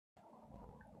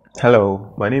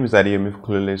Hello, my name is Adiyemi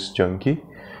Clueless Junkie.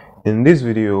 In this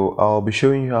video, I'll be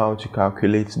showing you how to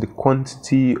calculate the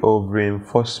quantity of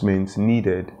reinforcement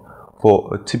needed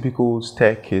for a typical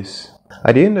staircase.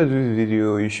 At the end of this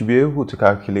video, you should be able to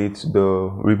calculate the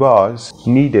rebars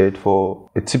needed for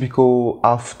a typical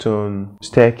half-ton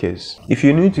staircase. If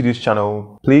you're new to this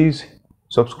channel, please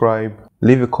subscribe,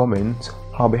 leave a comment.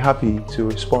 I'll be happy to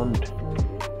respond.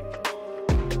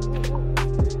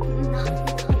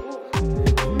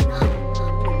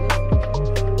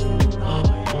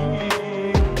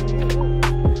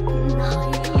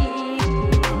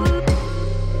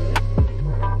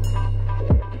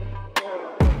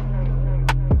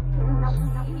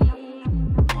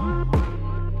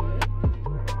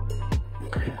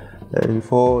 And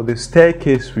for the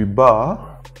staircase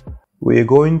rebar, we're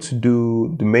going to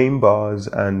do the main bars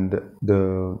and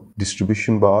the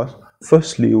distribution bars.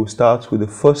 Firstly, we'll start with the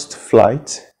first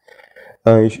flight.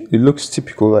 It looks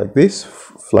typical like this,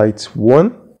 flight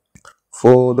 1.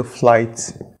 For the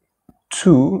flight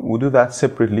 2, we'll do that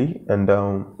separately, and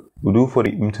we'll do for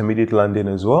the intermediate landing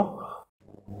as well.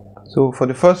 So for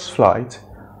the first flight,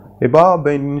 a bar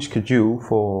bending schedule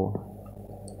for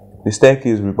the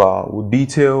staircase rebar will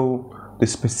detail the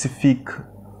specific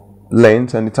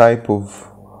length and the type of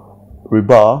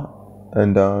rebar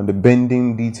and the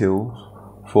bending details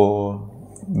for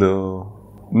the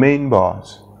main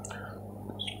bars.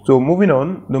 So moving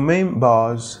on, the main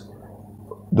bars,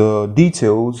 the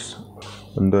details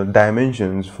and the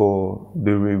dimensions for the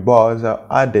rebars are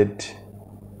added,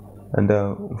 and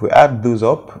if we add those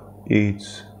up, it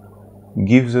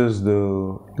gives us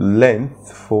the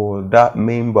length for that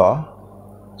main bar.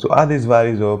 So add these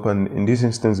values up, and in this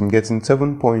instance I'm getting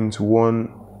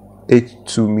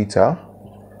 7.182 meter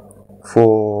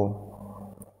for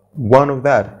one of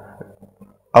that.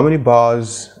 How many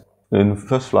bars in the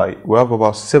first flight? We have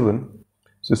about 7.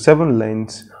 So 7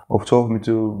 lengths of 12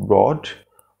 meter rod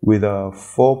with a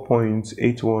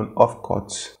 4.81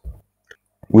 offcut.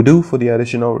 We do for the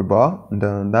additional rebar, and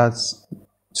then that's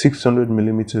 600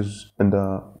 millimeters and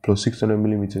plus 600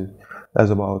 millimeters, that's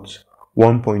about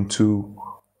 1.2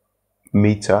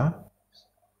 meter.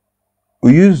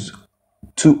 We use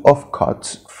 2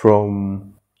 offcuts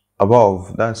from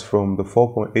above, that's from the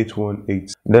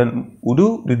 4.818. Then we'll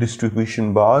do the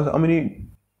distribution bars. How many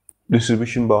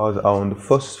distribution bars are on the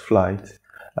first flight?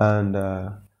 And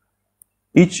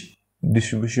each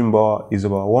distribution bar is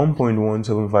about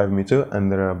 1.175 meter,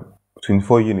 and there are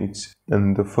 24 units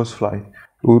in the first flight.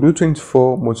 We'll do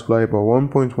 24 multiplied by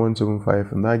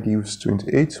 1.175, and that gives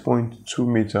 28.2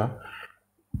 meter.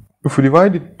 If we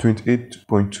divide it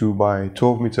 28.2 by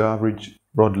 12 meter average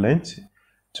rod length,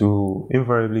 to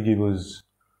invariably give us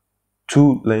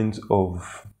 2 lengths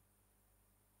of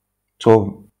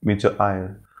 12 meter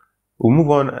iron. We'll move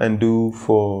on and do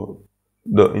for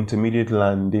the intermediate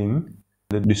landing.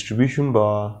 The distribution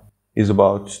bar is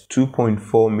about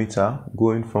 2.4 meter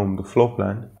going from the floor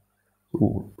plan.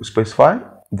 We'll specify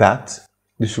that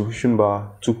distribution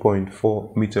bar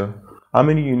 2.4 meter. How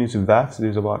many units of that?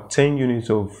 There's about 10 units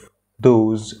of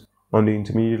those on the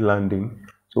intermediate landing.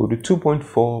 So the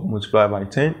 2.4 multiplied by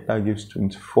 10, that gives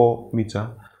 24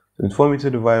 meter. 24 meter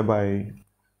divided by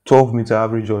 12 meter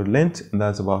average rod length, and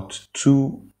that's about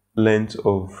 2 lengths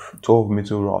of 12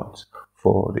 meter rods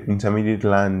for the intermediate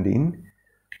landing.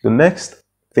 The next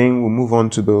thing, we'll move on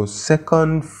to the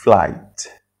second flight.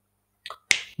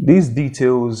 These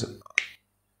details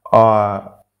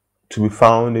are to be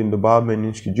found in the bar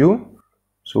bending schedule.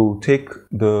 So take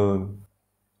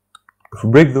if we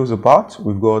break those apart,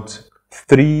 we've got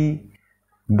 3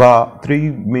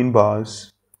 main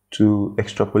bars to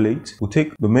extrapolate. We'll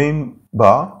take the main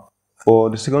bar for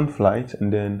the second flight and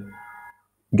then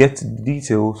get the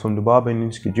details from the bar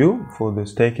bending schedule for the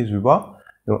staircase rebar.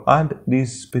 Now add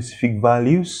these specific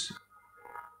values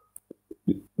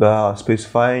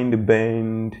specifying the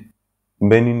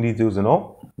bending details and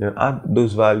all. Then add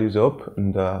those values up,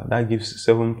 and that gives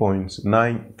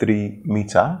 7.93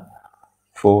 meter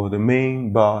for the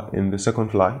main bar in the second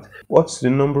flight. What's the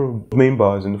number of main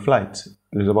bars in the flight?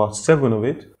 There's about 7 of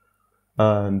it,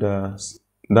 and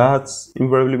that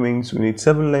invariably means we need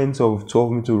 7 lengths of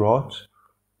 12 meter rods.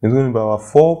 It's going to be about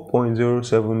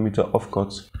 4.07 meter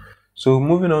offcuts. So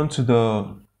moving on to the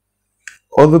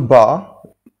other bar,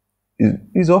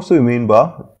 is also a main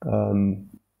bar.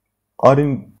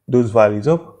 Adding those values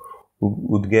up, we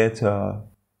would get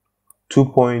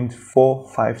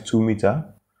 2.452 meter,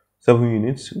 7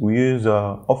 units. We use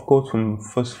offcut from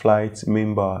first flight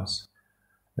main bars.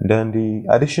 And then the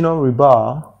additional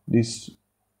rebar, this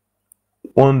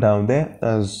one down there,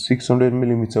 has 600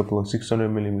 millimeter plus 600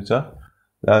 millimeter.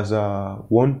 That's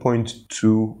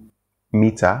 1.2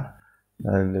 meter,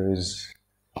 and there is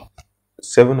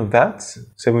 7 of that,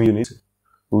 7 units.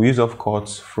 We use off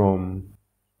cuts from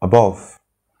above.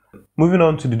 Moving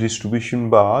on to the distribution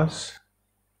bars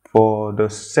for the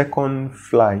second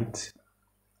flight.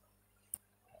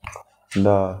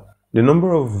 The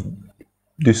number of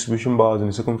distribution bars in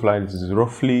the second flight is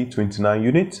roughly 29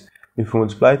 units. If we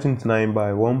multiply 29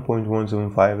 by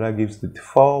 1.175, that gives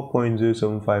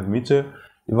 4.075 meter.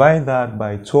 Divide that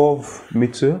by 12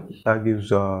 meter, that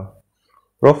gives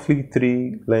roughly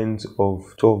 3 lengths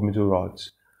of 12 meter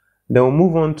rods. Then we'll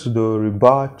move on to the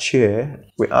rebar chair.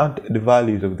 We add the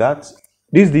values of that.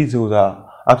 These details are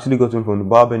actually gotten from the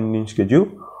bar bending schedule.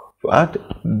 To add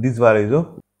these values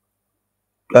up,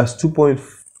 that's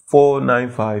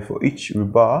 2.495 for each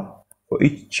rebar for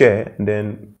each chair, and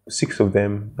then 6 of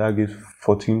them, that gives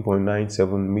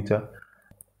 14.97 meter.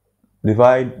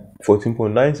 Divide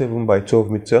 14.97 by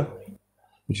 12 meter,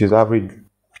 which is average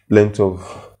length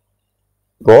of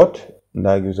rod, and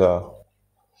that gives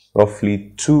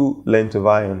roughly 2 lengths of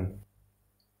iron.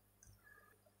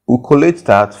 We'll collate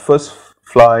that. First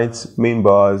flight main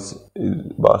bars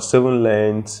is about 7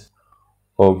 lengths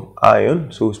of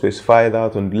iron, so we'll specify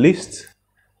that on the list.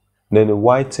 Then the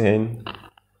Y10,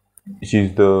 which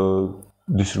is the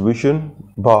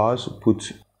distribution bars,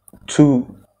 put 2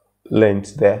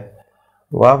 lengths there.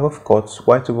 We have off cuts,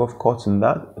 white off cuts in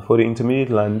that. For the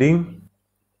intermediate landing,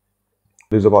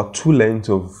 there's about 2 lengths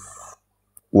of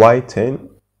Y10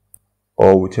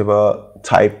 or whichever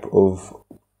type of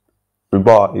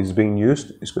rebar is being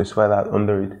used. specify that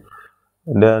under it.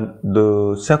 And then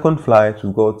the second flight,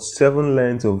 we've got 7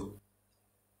 lengths of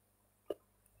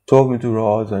 12 meter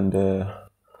rods, and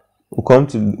we'll go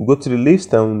to the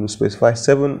list and we'll specify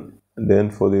 7. And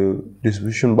then for the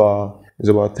distribution bar, it's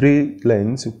about 3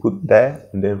 lengths we put there,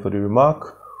 and then for the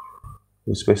remark,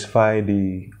 we'll specify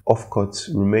the offcuts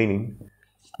remaining.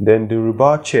 Then the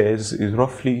rebar chairs is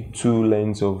roughly 2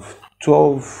 lengths of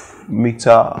 12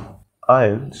 meter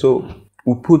iron, so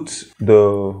we'll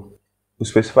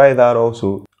specify that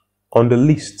also on the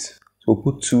list. So we'll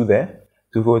put 2 there.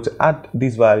 So if we were to add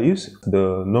these values,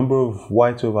 the number of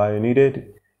white of iron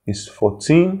needed is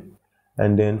 14,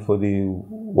 and then for the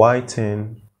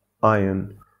Y10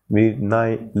 iron, we need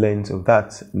 9 lengths of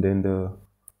that, and then the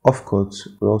offcuts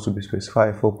will also be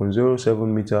specified 4.07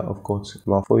 meter offcuts,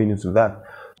 about 4 units of that.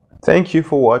 Thank you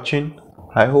for watching.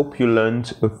 I hope you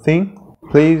learned a thing.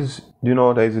 Please do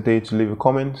not hesitate to leave a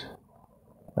comment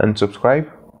and subscribe.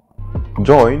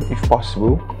 Join if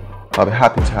possible. I'll be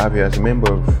happy to have you as a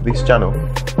member of this channel.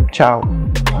 Ciao.